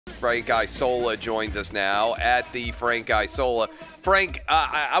Frank Isola joins us now at the Frank Isola. Frank,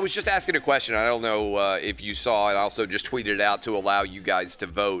 I was just asking a question. I don't know if you saw it. I also just tweeted it out to allow you guys to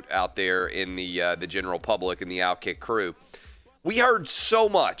vote out there in the general public and the Outkick crew. We heard so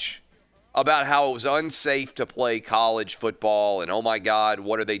much about how it was unsafe to play college football, and oh my God,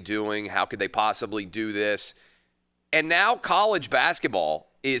 what are they doing? How could they possibly do this? And now college basketball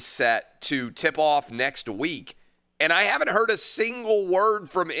is set to tip off next week. And I haven't heard a single word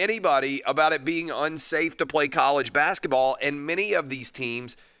from anybody about it being unsafe to play college basketball. And many of these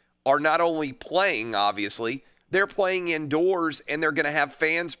teams are not only playing, obviously, they're playing indoors and they're going to have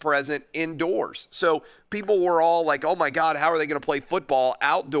fans present indoors. So people were all like, oh my God, how are they going to play football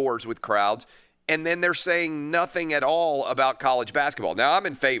outdoors with crowds? And then they're saying nothing at all about college basketball. Now, I'm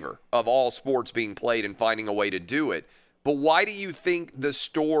in favor of all sports being played and finding a way to do it. But why do you think the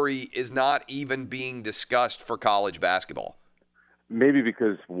story is not even being discussed for college basketball? Maybe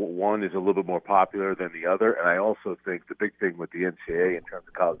because one is a little bit more popular than the other, and I also think the big thing with the NCAA in terms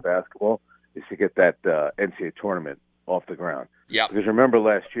of college basketball is to get that NCAA tournament off the ground. Yeah. Because remember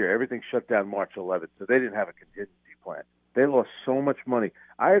last year, everything shut down March 11th, so they didn't have a contingency plan. They lost so much money.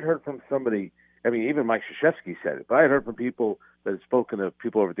 I had heard from somebody, I mean, even Mike Krzyzewski said it, but I had heard from people that had spoken to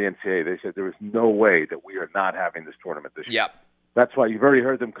people over at the NCAA. They said there is no way that we are not having this tournament this year. Yep. That's why you've already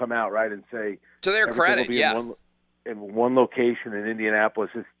heard them come out, right, and say to their credit, in one location in Indianapolis.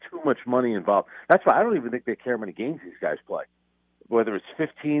 There's too much money involved. That's why I don't even think they care how many games these guys play. Whether it's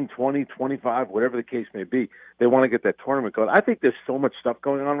 15, 20, 25, whatever the case may be, they want to get that tournament going. I think there's so much stuff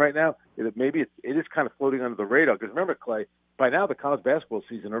going on right now that maybe it is kind of floating under the radar. Because remember, Clay, by now the college basketball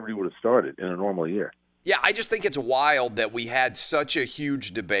season already would have started in a normal year. Yeah, I just think it's wild that we had such a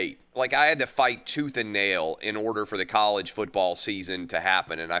huge debate. Like, I had to fight tooth and nail in order for the college football season to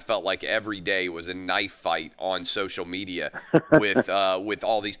happen, and I felt like every day was a knife fight on social media with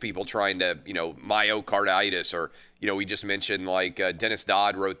all these people trying to, myocarditis, or, we just mentioned, like, Dennis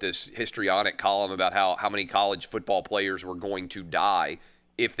Dodd wrote this histrionic column about how many college football players were going to die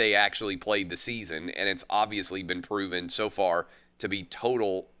if they actually played the season, and it's obviously been proven so far to be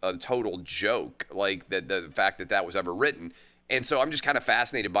a total joke, like the fact that was ever written. And so I'm just kind of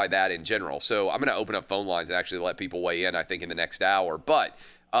fascinated by that in general. So I'm going to open up phone lines and actually let people weigh in, I think, in the next hour. But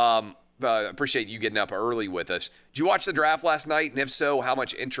appreciate you getting up early with us. Did you watch the draft last night? And if so, how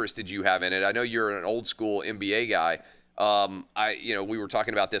much interest did you have in it? I know you're an old school NBA guy. We were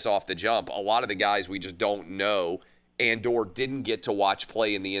talking about this off the jump. A lot of the guys we just don't know and/or didn't get to watch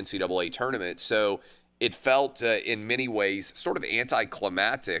play in the NCAA tournament. So it felt in many ways sort of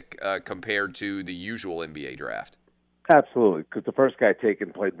anticlimactic compared to the usual NBA draft. Absolutely, because the first guy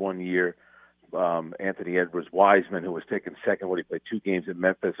taken played 1 year, Anthony Edwards Wiseman, who was taken second when he played 2 games in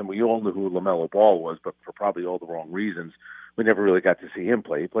Memphis, and we all knew who LaMelo Ball was, but for probably all the wrong reasons, we never really got to see him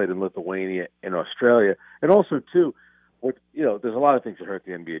play. He played in Lithuania and Australia, and also, too, there's a lot of things that hurt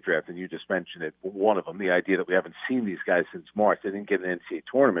the NBA draft, and you just mentioned it. One of them, the idea that we haven't seen these guys since March. They didn't get an NCAA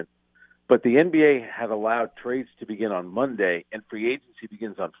tournament. But the NBA had allowed trades to begin on Monday, and free agency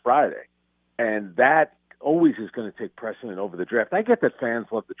begins on Friday. And that always is going to take precedent over the draft. I get that fans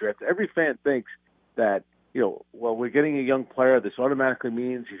love the draft. Every fan thinks that, we're getting a young player. This automatically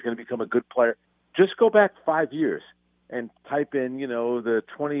means he's going to become a good player. Just go back 5 years and type in, the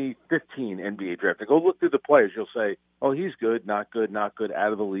 2015 NBA draft. And go look through the players. You'll say, oh, he's good, not good,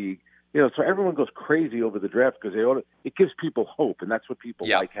 out of the league. So everyone goes crazy over the draft because it gives people hope, and that's what people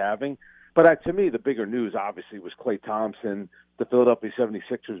like having. But to me, the bigger news, obviously, was Klay Thompson, the Philadelphia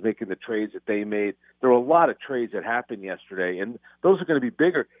 76ers making the trades that they made. There were a lot of trades that happened yesterday, and those are going to be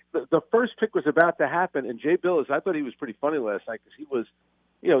bigger. The first pick was about to happen, and Jay Billis, I thought he was pretty funny last night because he was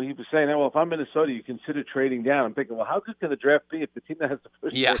saying, well, if I'm Minnesota, you consider trading down. I'm thinking, well, how good can the draft be if the team that has the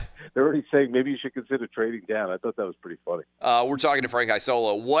first pick, they're already saying maybe you should consider trading down. I thought that was pretty funny. We're talking to Frank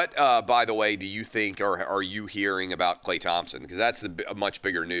Isola. What, by the way, do you think or are you hearing about Klay Thompson? Because that's a much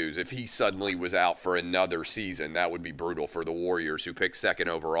bigger news. If he suddenly was out for another season, that would be brutal for the Warriors, who picked second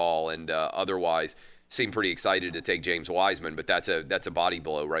overall and otherwise seem pretty excited to take James Wiseman. But that's a body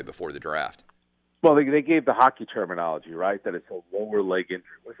blow right before the draft. Well, they gave the hockey terminology, right, that it's a lower leg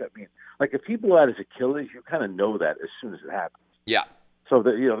injury. What does that mean? Like, if he blew out his Achilles, you kind of know that as soon as it happens. Yeah. So,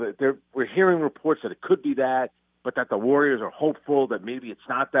 we're hearing reports that it could be that, but that the Warriors are hopeful that maybe it's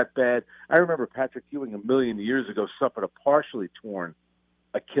not that bad. I remember Patrick Ewing a million years ago suffered a partially torn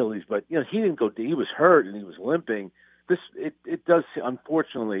Achilles, but, he didn't go – he was hurt and he was limping.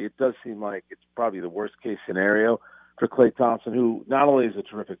 Unfortunately, it does seem like it's probably the worst-case scenario for Klay Thompson, who not only is a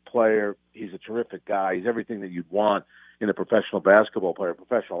terrific player, he's a terrific guy. He's everything that you'd want in a professional basketball player, a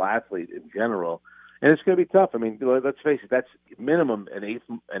professional athlete in general. And it's going to be tough. I mean, let's face it, that's minimum an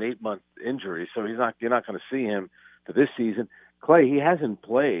 8-month injury, so you're not going to see him for this season. Clay, he hasn't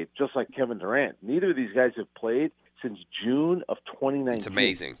played, just like Kevin Durant. Neither of these guys have played since June of 2019. It's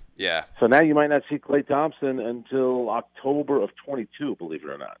amazing, yeah. So now you might not see Klay Thompson until October of 22, believe it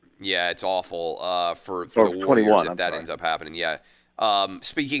or not. Yeah, it's awful for the Warriors if that ends up happening, yeah.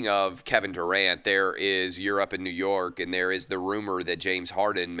 Speaking of Kevin Durant, you're up in New York, and there is the rumor that James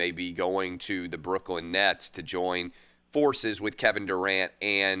Harden may be going to the Brooklyn Nets to join forces with Kevin Durant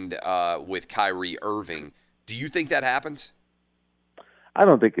and with Kyrie Irving. Do you think that happens? I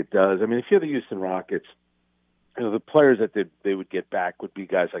don't think it does. I mean, if you're the Houston Rockets, the players that they would get back would be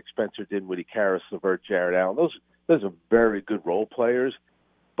guys like Spencer Dinwiddie, Karis LeVert, Jared Allen. Those are very good role players.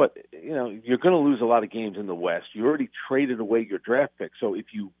 But, you're going to lose a lot of games in the West. You already traded away your draft pick. So if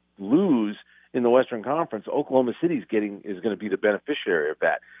you lose in the Western Conference, Oklahoma City is going to be the beneficiary of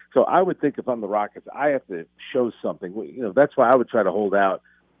that. So I would think if I'm the Rockets, I have to show something. That's why I would try to hold out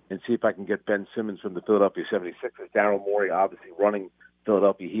and see if I can get Ben Simmons from the Philadelphia 76ers. Daryl Morey obviously running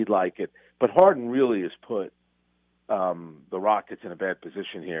Philadelphia. He'd like it. But Harden really has put the Rockets in a bad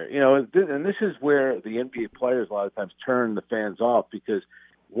position here. And this is where the NBA players a lot of times turn the fans off, because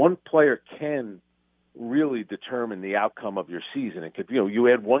one player can really determine the outcome of your season. It could,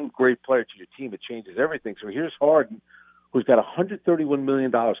 you add one great player to your team, it changes everything. So here's Harden, who's got $131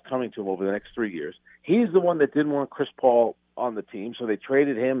 million coming to him over the next 3 years. He's the one that didn't want Chris Paul on the team, so they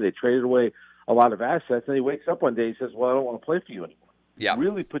traded him. They traded away a lot of assets, and he wakes up one day and says, well, I don't want to play for you anymore. Yeah. It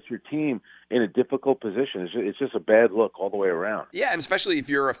really puts your team in a difficult position. It's just a bad look all the way around. Yeah, and especially if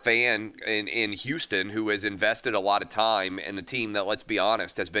you're a fan in Houston who has invested a lot of time in a team that, let's be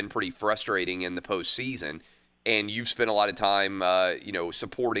honest, has been pretty frustrating in the postseason, and you've spent a lot of time,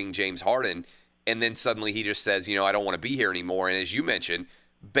 supporting James Harden, and then suddenly he just says, I don't want to be here anymore. And as you mentioned,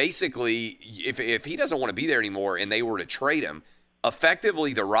 basically, if he doesn't want to be there anymore and they were to trade him,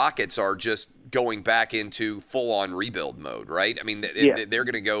 effectively the Rockets are just going back into full-on rebuild mode, right? I mean, they're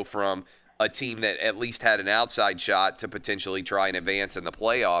going to go from a team that at least had an outside shot to potentially try and advance in the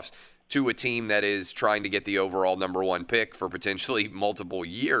playoffs to a team that is trying to get the overall number one pick for potentially multiple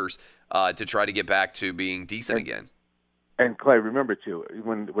years to try to get back to being decent again. And Clay, remember too,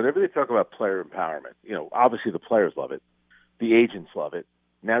 whenever they talk about player empowerment, obviously the players love it, the agents love it,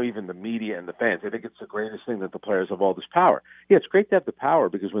 now even the media and the fans. I think it's the greatest thing that the players have all this power. Yeah, it's great to have the power,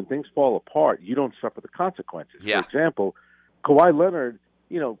 because when things fall apart, you don't suffer the consequences. Yeah. For example, Kawhi Leonard,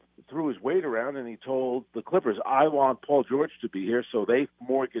 threw his weight around and he told the Clippers, I want Paul George to be here, so they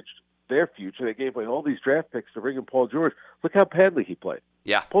mortgaged their future. They gave away all these draft picks to bring in Paul George. Look how badly he played.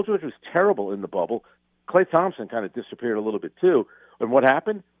 Yeah. Paul George was terrible in the bubble. Klay Thompson kind of disappeared a little bit too. And what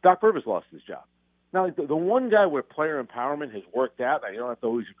happened? Doc Rivers lost his job. Now, the one guy where player empowerment has worked out, you don't have to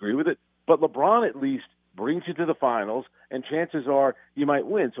always agree with it, but LeBron at least brings you to the finals, and chances are you might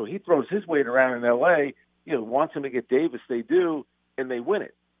win. So he throws his weight around in L.A., wants him to get Davis, they do, and they win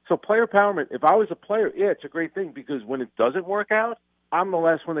it. So player empowerment, if I was a player, yeah, it's a great thing, because when it doesn't work out, I'm the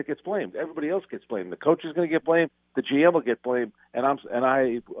last one that gets blamed. Everybody else gets blamed. The coach is going to get blamed, the GM will get blamed, and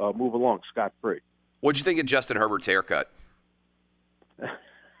I move along scot-free. What'd you think of Justin Herbert's haircut?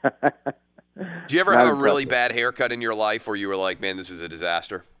 Do you ever have a really bad haircut in your life where you were like, man, this is a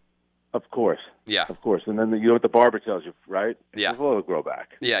disaster? Of course. Yeah. Of course. And then what the barber tells you, right? Yeah. It'll grow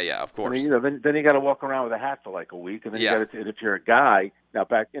back. Yeah, of course. I mean, then you got to walk around with a hat for like a week, and then you got to, if you're a guy, now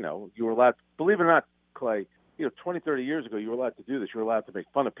back, you were allowed, believe it or not, Clay, 20, 30 years ago, you were allowed to do this. You were allowed to make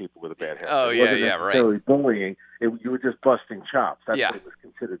fun of people with a bad haircut. Oh, yeah, right. It wasn't bullying. You were just busting chops. That's what it was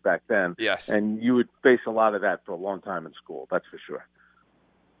considered back then. Yes. And you would face a lot of that for a long time in school, that's for sure.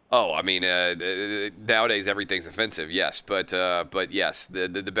 Oh, I mean, nowadays everything's offensive, yes. But yes,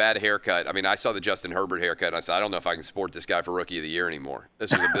 the bad haircut. I mean, I saw the Justin Herbert haircut, and I said, I don't know if I can support this guy for Rookie of the Year anymore.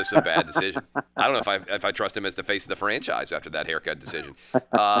 This is a bad decision. I don't know if I trust him as the face of the franchise after that haircut decision.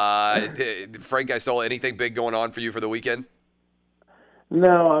 Frank Isola, anything big going on for you for the weekend?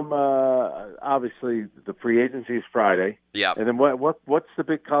 No, I'm obviously the free agency is Friday. Yeah. And then what's the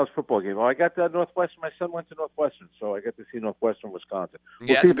big college football game? Well, I got that Northwestern. My son went to Northwestern, so I got to see Northwestern, Wisconsin.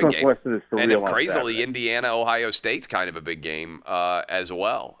 Yeah, it's a big Northwestern game. Is and real crazily, Indiana, Ohio State's kind of a big game as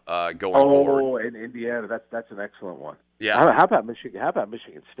well going forward. Oh, and Indiana, that's an excellent one. Yeah. How about Michigan? How about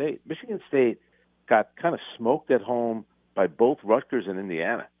Michigan State? Michigan State got kind of smoked at home by both Rutgers and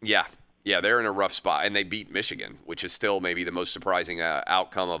Indiana. Yeah, they're in a rough spot, and they beat Michigan, which is still maybe the most surprising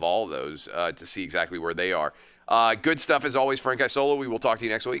outcome of all of those to see exactly where they are. Good stuff as always, Frank Isola. We will talk to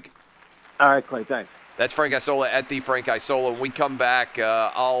you next week. All right, Clay, thanks. That's Frank Isola at the Frank Isola. When we come back,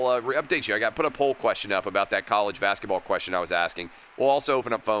 I'll update you. I got put a poll question up about that college basketball question I was asking. We'll also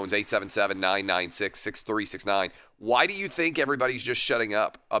open up phones, 877-996-6369. Why do you think everybody's just shutting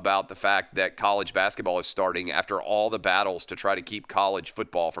up about the fact that college basketball is starting after all the battles to try to keep college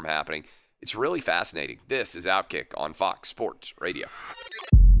football from happening? It's really fascinating. This is Outkick on Fox Sports Radio.